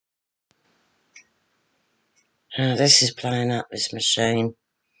This is playing up, this machine.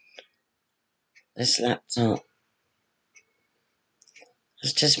 This laptop. I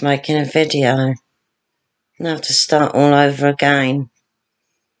was just making a video. I have to start all over again.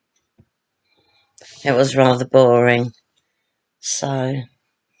 It was rather boring. So,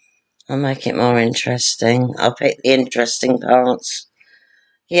 I'll make it more interesting. I'll pick the interesting parts.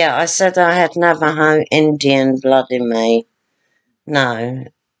 Yeah, I said I had Navajo Indian blood in me. No,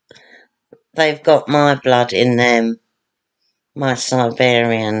 they've got my blood in them. My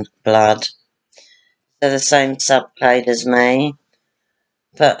Siberian blood. They're the same subclade as me.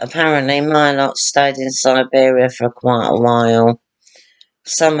 But apparently my lot stayed in Siberia for quite a while.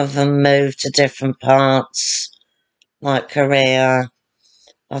 Some of them moved to different parts, like Korea.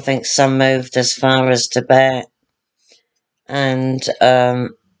 I think some moved as far as Tibet. And a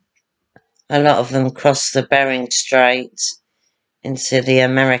lot of them crossed the Bering Strait into the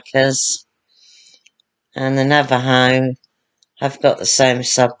Americas. And the Navajo have got the same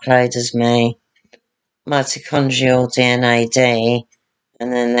subclade as me. Mitochondrial DNA D.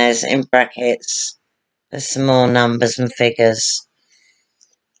 And then there's, in brackets, there's some more numbers and figures.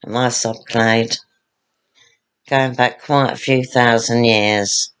 My subclade. Going back quite a few thousand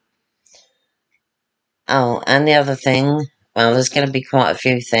years. Oh, and the other thing, well, there's going to be quite a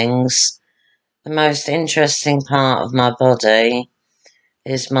few things. The most interesting part of my body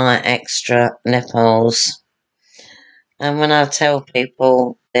is my extra nipples. And when I tell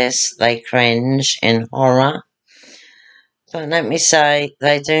people this, they cringe in horror. But let me say,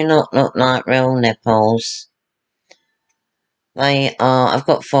 they do not look like real nipples. They are, I've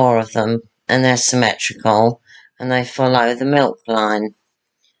got 4 of them, and they're symmetrical, and they follow the milk line.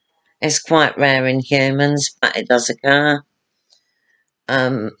 It's quite rare in humans, but it does occur.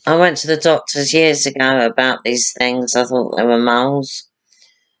 I went to the doctors years ago about these things. I thought they were moles.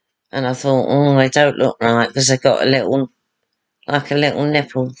 And I thought, oh, they don't look right, because they've got a little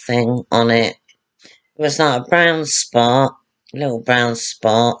nipple thing on it. It was like a brown spot, little brown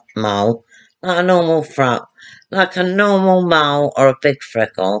spot, mole, like a normal like a normal mole or a big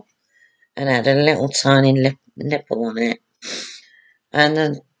freckle. And it had a little tiny nipple on it. And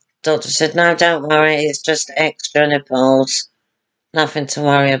the doctor said, no, don't worry, it's just extra nipples. Nothing to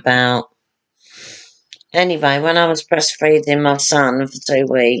worry about. Anyway, when I was breastfeeding my son for 2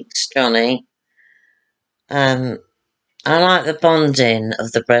 weeks, Johnny, I like the bonding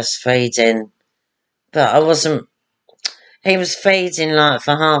of the breastfeeding, but I wasn't, he was feeding like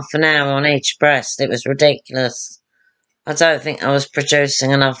for half an hour on each breast. It was ridiculous. I don't think I was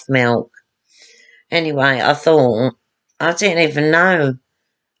producing enough milk. Anyway, I thought, I didn't even know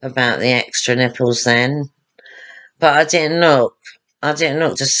about the extra nipples then, but I didn't look. I didn't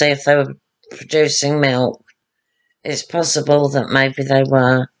look to see if they were producing milk. It's possible that maybe they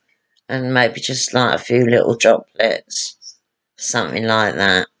were, and maybe just like a few little droplets, something like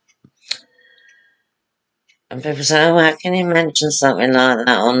that. And people say, oh, how can you mention something like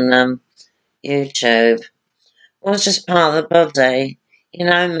that on YouTube? Well, it's just part of the body. You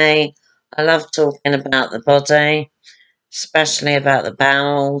know me, I love talking about the body, especially about the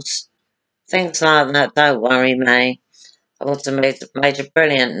bowels. Things like that don't worry me. I've also made a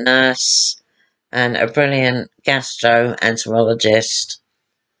brilliant nurse and a brilliant gastroenterologist.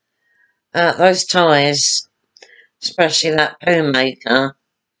 Those toys, especially that poo maker,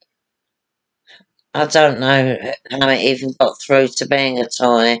 I don't know how it even got through to being a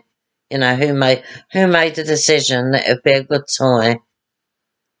toy. You know, who made the decision that it would be a good toy?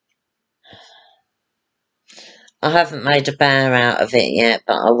 I haven't made a bear out of it yet,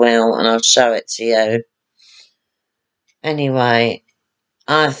 but I will, and I'll show it to you. Anyway,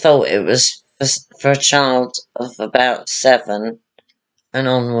 I thought it was for a child of about 7 and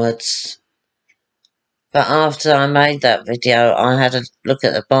onwards. But after I made that video, I had a look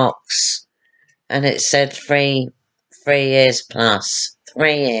at the box, and it said 3 years plus.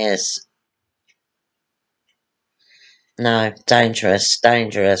 3 years. No, dangerous,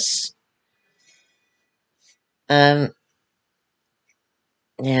 dangerous. Yeah.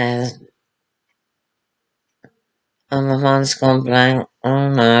 Oh, my mind's gone blank. Oh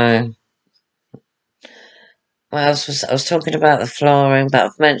no. What else was I was talking about the flooring, but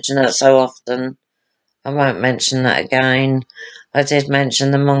I've mentioned that so often. I won't mention that again. I did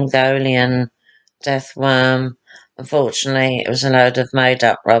mention the Mongolian death worm. Unfortunately, it was a load of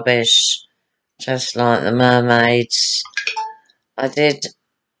made-up rubbish, just like the mermaids. I did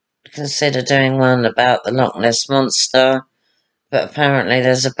consider doing one about the Loch Ness Monster, but apparently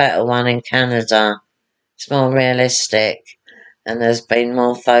there's a better one in Canada. It's more realistic, and there's been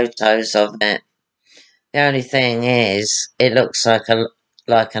more photos of it. The only thing is, it looks like an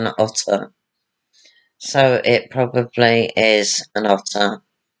otter. So it probably is an otter.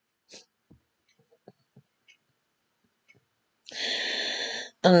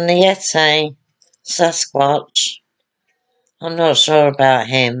 And the Yeti, Sasquatch, I'm not sure about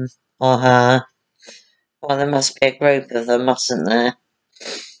him or her. Well, there must be a group of them, mustn't there?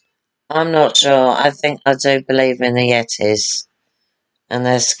 I'm not sure. I think I do believe in the Yetis, and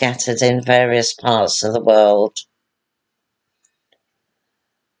they're scattered in various parts of the world.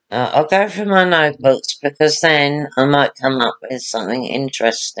 I'll go through my notebooks because then I might come up with something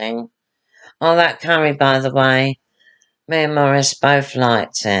interesting. Oh, that curry, by the way, me and Maurice both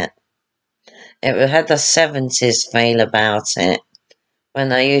liked it. It had the 70s feel about it, when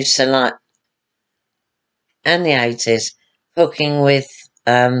they used to like, and the 80s, cooking with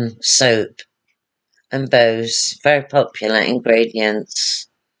soup and booze. Very popular ingredients.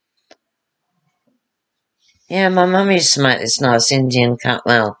 Yeah, my mum used to make this nice Indian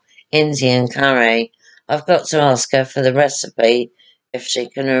curry. I've got to ask her for the recipe if she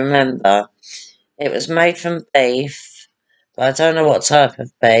can remember. It was made from beef, but I don't know what type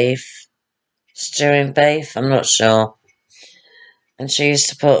of beef. Stewing beef, I'm not sure. And she used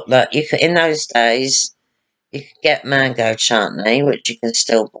to put that in those days you could get mango chutney, which you can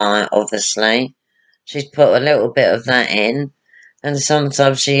still buy, obviously. She'd put a little bit of that in, and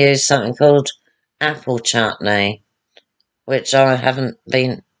sometimes she used something called apple chutney, which I haven't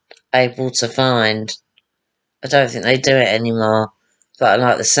been able to find. I don't think they do it anymore, but I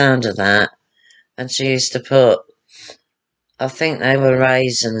like the sound of that. And she used to put, I think they were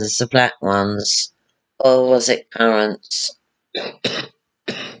raisins, the black ones, or was it currants?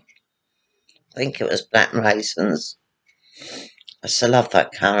 I think it was black raisins. I still love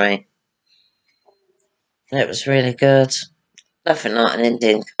that curry. It was really good. Nothing like an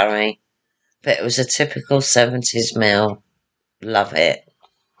Indian curry, but it was a typical 70s meal. Love it.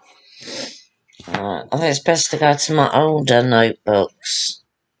 I think it's best to go to my older notebooks.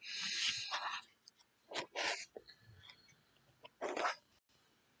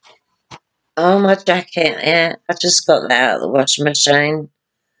 Oh, my jacket, yeah. I just got that out of the washing machine.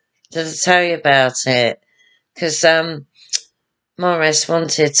 Did I tell you about it? Because Morris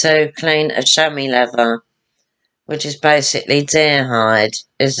wanted to clean a chamois leather, which is basically deer hide,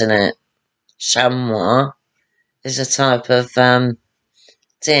 isn't it? Chamois is a type of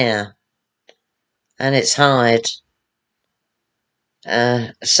deer, and it's hide.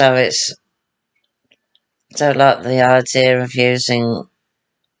 So it's, I don't like the idea of using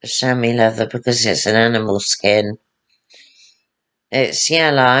chamois leather because it's an animal skin. It's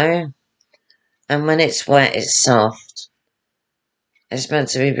yellow, and when it's wet, it's soft. It's meant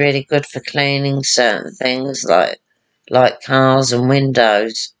to be really good for cleaning certain things like cars and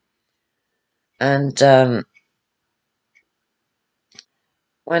windows. And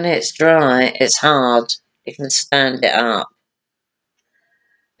when it's dry, it's hard. You can stand it up.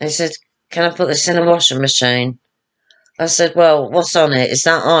 He said, "Can I put this in a washing machine?" I said, "Well, what's on it? Is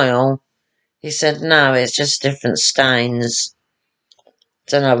that oil?" He said, "No, it's just different stains."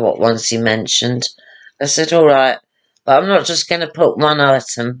 Don't know what ones he mentioned. I said, "All right, but I'm not just going to put one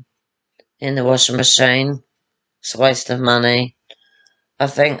item in the washing machine. It's a waste of money. I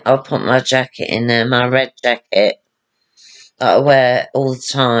think I'll put my jacket in there, my red jacket that I wear all the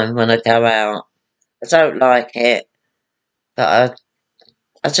time when I go out. I don't like it, but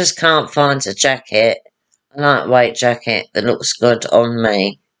I just can't find a jacket, a lightweight jacket that looks good on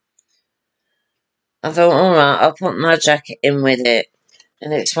me." I thought, alright, I'll put my jacket in with it.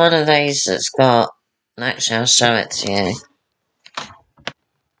 And it's one of these that's got, actually I'll show it to you.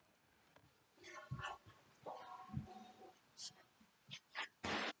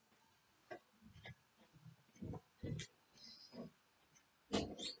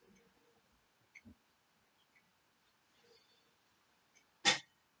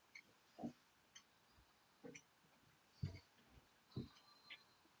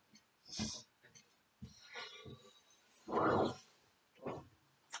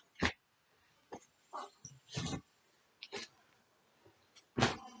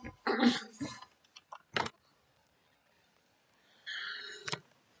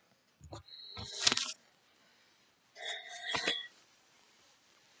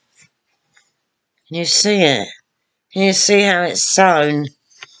 Can you see it? Can you see how it's sewn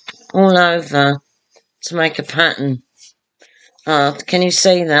all over to make a pattern? Oh, can you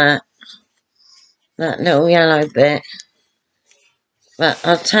see that? That little yellow bit? But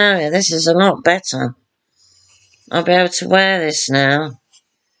I'll tell you, this is a lot better. I'll be able to wear this now.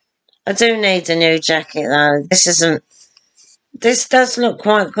 I do need a new jacket though. This does look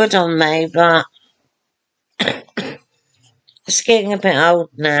quite good on me, but it's getting a bit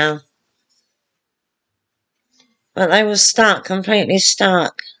old now. but they were stuck, completely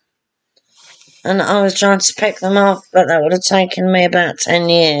stuck. And I was trying to pick them off, but that would have taken me about 10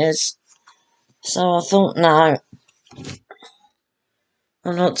 years. So I thought, no,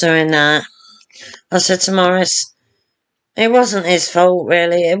 I'm not doing that. I said to Morris, it wasn't his fault,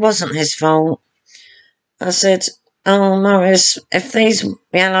 really. It wasn't his fault. I said, oh, Morris, if these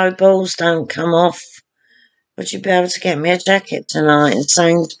yellow balls don't come off, would you be able to get me a jacket tonight in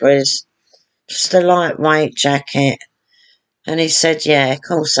Sainsbury's? Just a lightweight jacket. And he said, yeah, of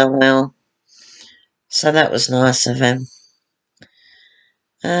course I will. So that was nice of him.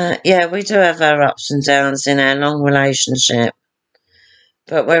 Yeah, we do have our ups and downs in our long relationship.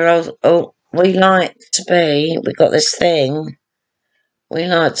 But we like to be, we got this thing, we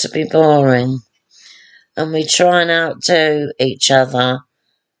like to be boring. And we try and outdo each other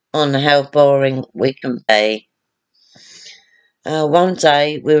on how boring we can be. One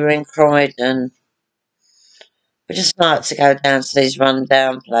day we were in Croydon. We just like to go down to these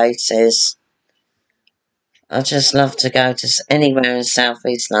run-down places. I just love to go to anywhere in South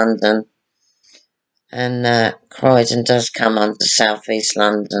East London. And Croydon does come under South East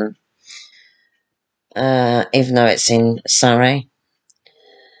London. Even though it's in Surrey.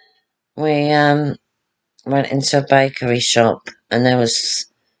 We went into a bakery shop and there was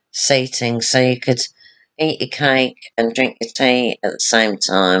seating so you could eat your cake and drink your tea at the same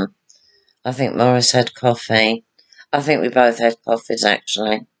time. I think Morris had coffee. I think we both had coffees,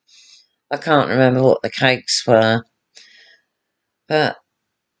 actually. I can't remember what the cakes were. But,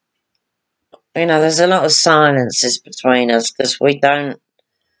 you know, there's a lot of silences between us because we don't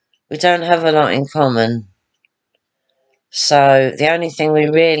have a lot in common. So the only thing we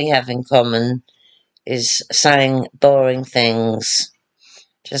really have in common is saying boring things.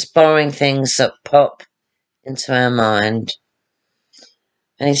 Just boring things that pop into our mind.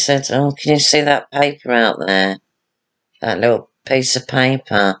 And he said, oh, can you see that paper out there? That little piece of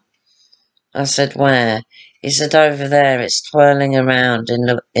paper. I said, where? He said, over there, it's twirling around in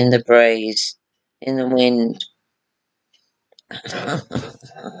the breeze, in the wind.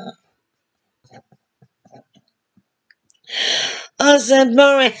 I said,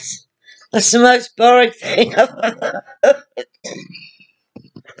 Morris, that's the most boring thing I've ever heard.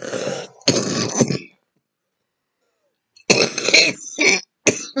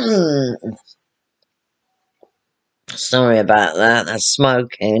 Sorry about that, that's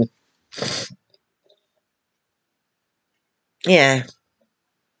smoking. Yeah.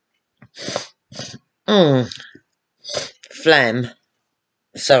 Phlegm.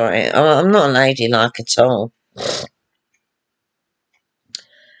 Sorry, I'm not ladylike at all.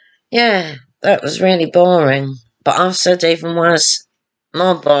 Yeah, that was really boring. But I've said even worse,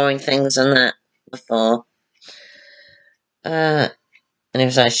 more boring things than that before. And he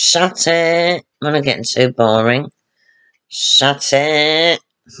was like, shut it. I'm not getting too boring. Shut it.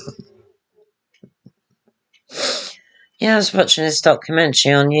 Yeah, I was watching this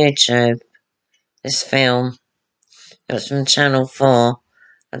documentary on YouTube. This film. It was from Channel 4.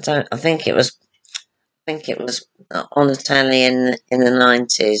 I think it was on the telly in the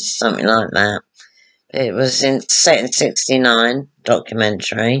 90s, something like that. It was set in 69,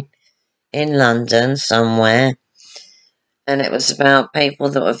 documentary, in London somewhere. And it was about people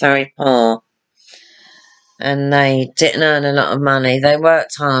that were very poor. And they didn't earn a lot of money. They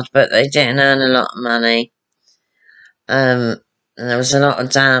worked hard, but they didn't earn a lot of money. And there was a lot of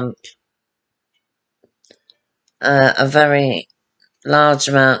damp. A very large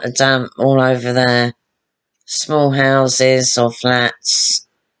amount of damp all over their small houses or flats.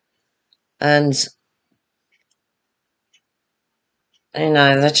 And, you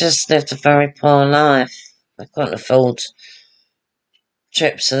know, they just lived a very poor life. They couldn't afford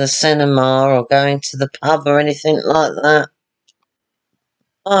trips to the cinema or going to the pub or anything like that.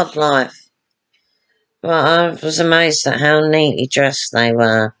 Hard life. But I was amazed at how neatly dressed they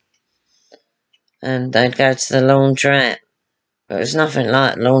were. And they'd go to the laundrette. But it was nothing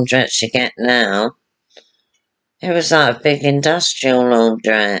like laundrettes you get now. It was like a big industrial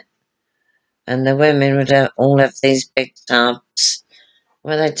laundrette. And the women would all have these big tubs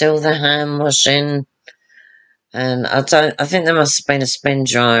where they do all the hand washing. And I think there must have been a spin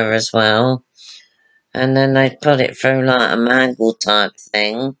dryer as well. And then they'd put it through like a mangle type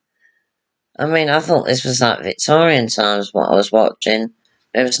thing. I mean, I thought this was like Victorian times, what I was watching.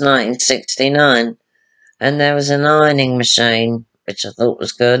 It was 1969. And there was an ironing machine, which I thought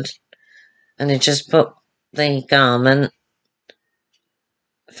was good. And you just put the garment,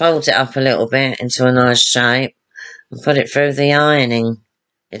 fold it up a little bit into a nice shape, and put it through the ironing.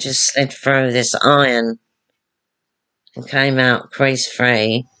 It just slid through this iron and came out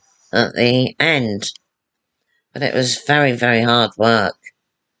crease-free at the end. but it was very, very hard work.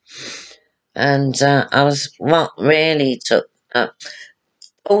 And what really took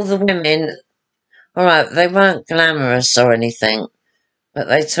all the women, alright, they weren't glamorous or anything, but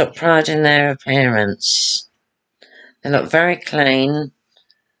they took pride in their appearance. They looked very clean.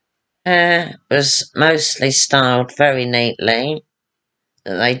 Hair was mostly styled very neatly,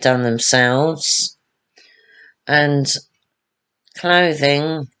 that they'd done themselves. And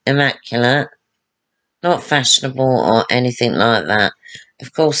clothing, immaculate. Not fashionable or anything like that.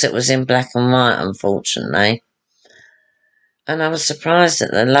 Of course, it was in black and white, unfortunately. And I was surprised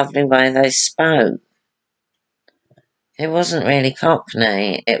at the lovely way they spoke. It wasn't really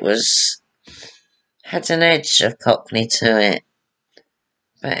Cockney. It had an edge of Cockney to it.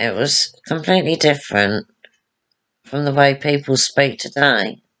 But it was completely different from the way people speak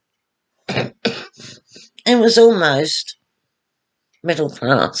today. It was almost middle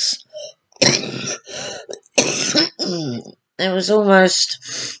class. It was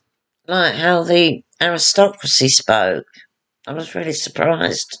almost like how the aristocracy spoke. I was really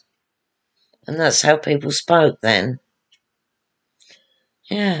surprised. And that's how people spoke then.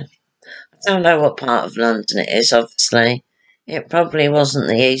 Yeah. I don't know what part of London it is, obviously. It probably wasn't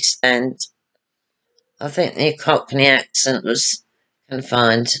the East End. I think the Cockney accent was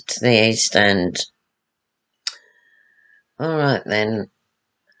confined to the East End. Alright then.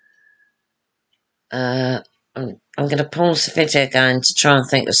 I'm going to pause the video again to try and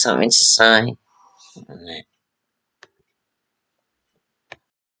think of something to say.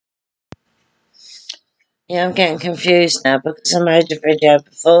 Yeah, I'm getting confused now because I made a video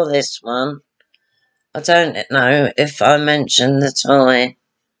before this one. I don't know if I mentioned the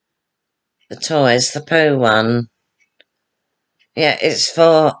toys, the poo one. Yeah, it's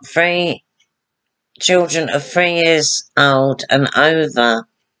for children of 3 years old and over.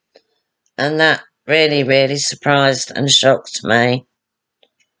 And that really, really surprised and shocked me.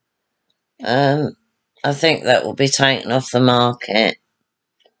 I think that will be taken off the market.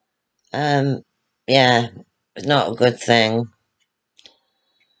 Yeah, not a good thing.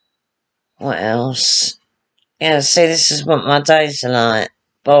 What else? Yeah, see, this is what my days are like.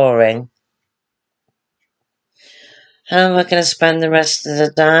 Boring. How am I going to spend the rest of the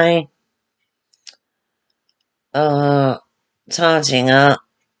day? Tidying up.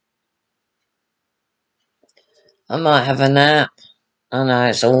 I might have a nap. I know,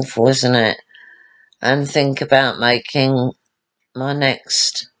 it's awful, isn't it? And think about making my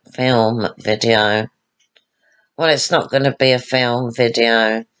next film video. Well, it's not going to be a film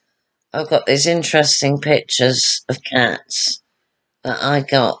video. I've got these interesting pictures of cats that I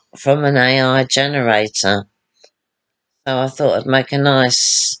got from an AI generator. So I thought I'd make a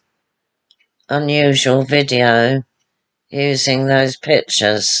nice, unusual video using those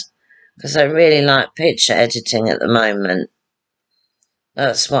pictures. Because I really like picture editing at the moment.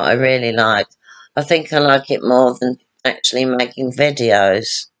 That's what I really like. I think I like it more than actually making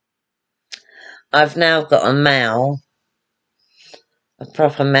videos. I've now got a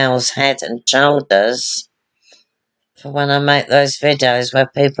proper male's head and shoulders, for when I make those videos where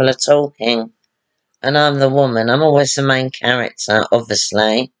people are talking and I'm the woman. I'm always the main character,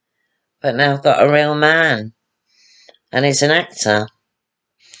 obviously, but now I've got a real man, and he's an actor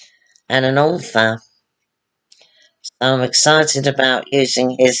and an author. So I'm excited about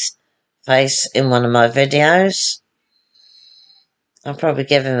using his face in one of my videos. I'll probably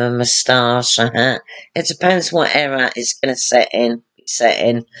give him a moustache, a hat. It depends what era it's going to set in.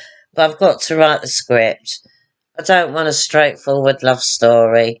 But I've got to write the script. I don't want a straightforward love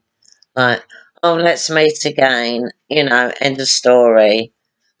story. Like, oh, let's meet again. End of story.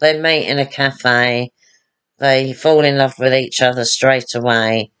 They meet in a cafe. They fall in love with each other straight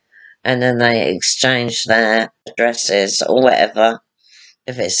away. And then they exchange their addresses or whatever.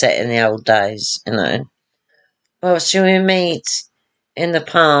 If it's set in the old days. Well, shall we meet in the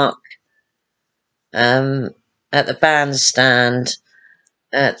park, at the bandstand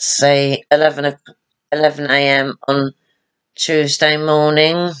at, say, 11 a.m. on Tuesday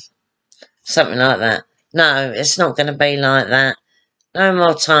morning? Something like that. No, it's not going to be like that. No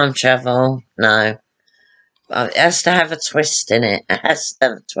more time travel. No. It has to have a twist in it. It has to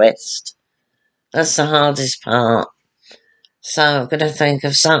have a twist. That's the hardest part. So I'm going to think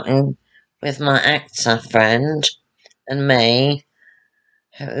of something with my actor friend and me.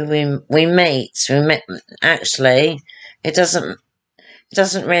 We meet. Actually, it doesn't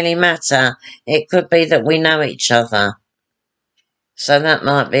really matter. It could be that we know each other. So that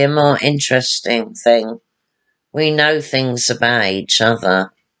might be a more interesting thing. We know things about each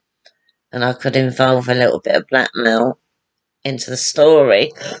other. And I could involve a little bit of blackmail into the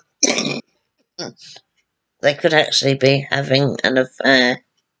story. they could actually be having an affair.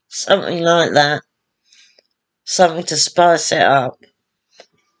 Something like that. Something to spice it up.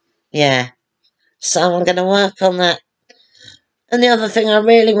 Yeah. So I'm going to work on that. And the other thing I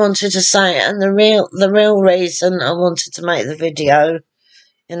really wanted to say, and the real reason I wanted to make the video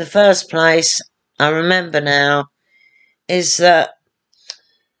in the first place, I remember now, is that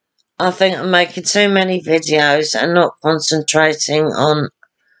I think I'm making too many videos and not concentrating on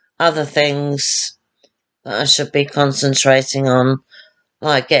other things that I should be concentrating on,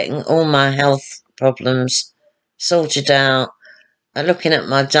 like getting all my health problems sorted out and looking at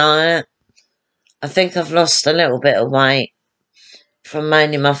my diet. I think I've lost a little bit of weight from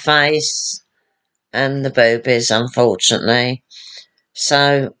mainly my face and the boobies, unfortunately.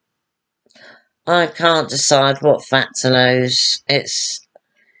 So I can't decide what fat to lose.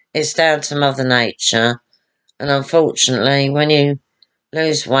 It's down to Mother Nature. And unfortunately, when you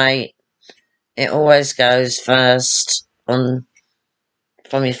lose weight, it always goes first from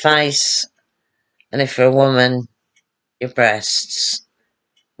your face, and if you're a woman, your breasts,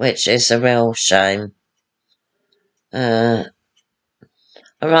 which is a real shame. I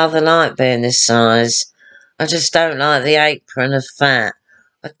rather like being this size. I just don't like the apron of fat.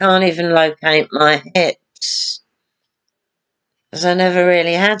 I can't even locate my hips, because I never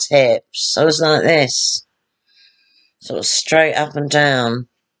really had hips. I was like this, sort of straight up and down.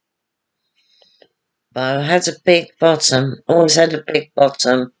 But I had a big bottom, always had a big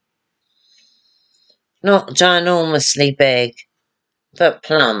bottom. Not ginormously big, but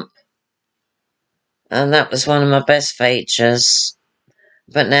plump. And that was one of my best features.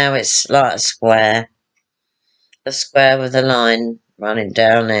 But now it's like a square with a line running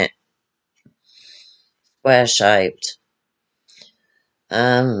down it. Square shaped.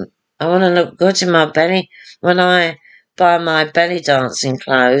 I want to look good in my belly. When I buy my belly dancing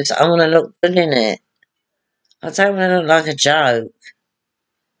clothes, I want to look good in it. I don't want to look like a joke.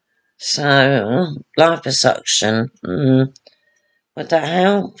 So, liposuction, would that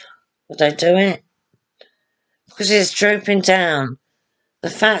help? Would I do it? Because it's drooping down.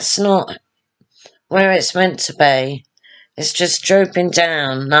 The fat's not where it's meant to be. It's just drooping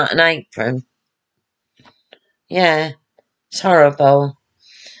down like an apron. Yeah, it's horrible.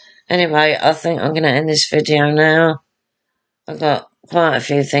 Anyway, I think I'm going to end this video now. I've got quite a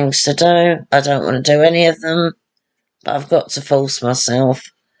few things to do. I don't want to do any of them, but I've got to force myself.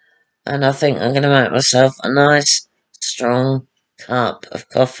 And I think I'm going to make myself a nice, strong cup of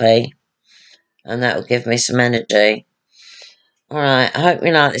coffee. And that will give me some energy. Alright, I hope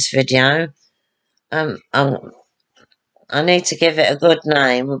you like this video. I need to give it a good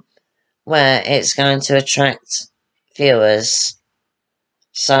name where it's going to attract viewers.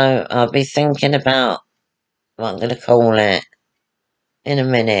 So I'll be thinking about what I'm going to call it in a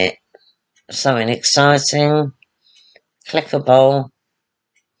minute. Something exciting, clickable.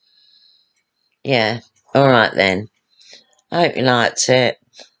 Yeah, alright then. I hope you liked it.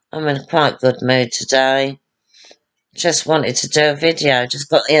 I'm in a quite good mood today. Just wanted to do a video, just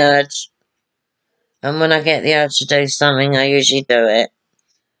got the urge. And when I get the urge to do something, I usually do it.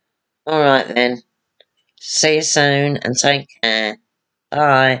 Alright then. See you soon and take care.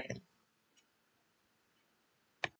 Bye.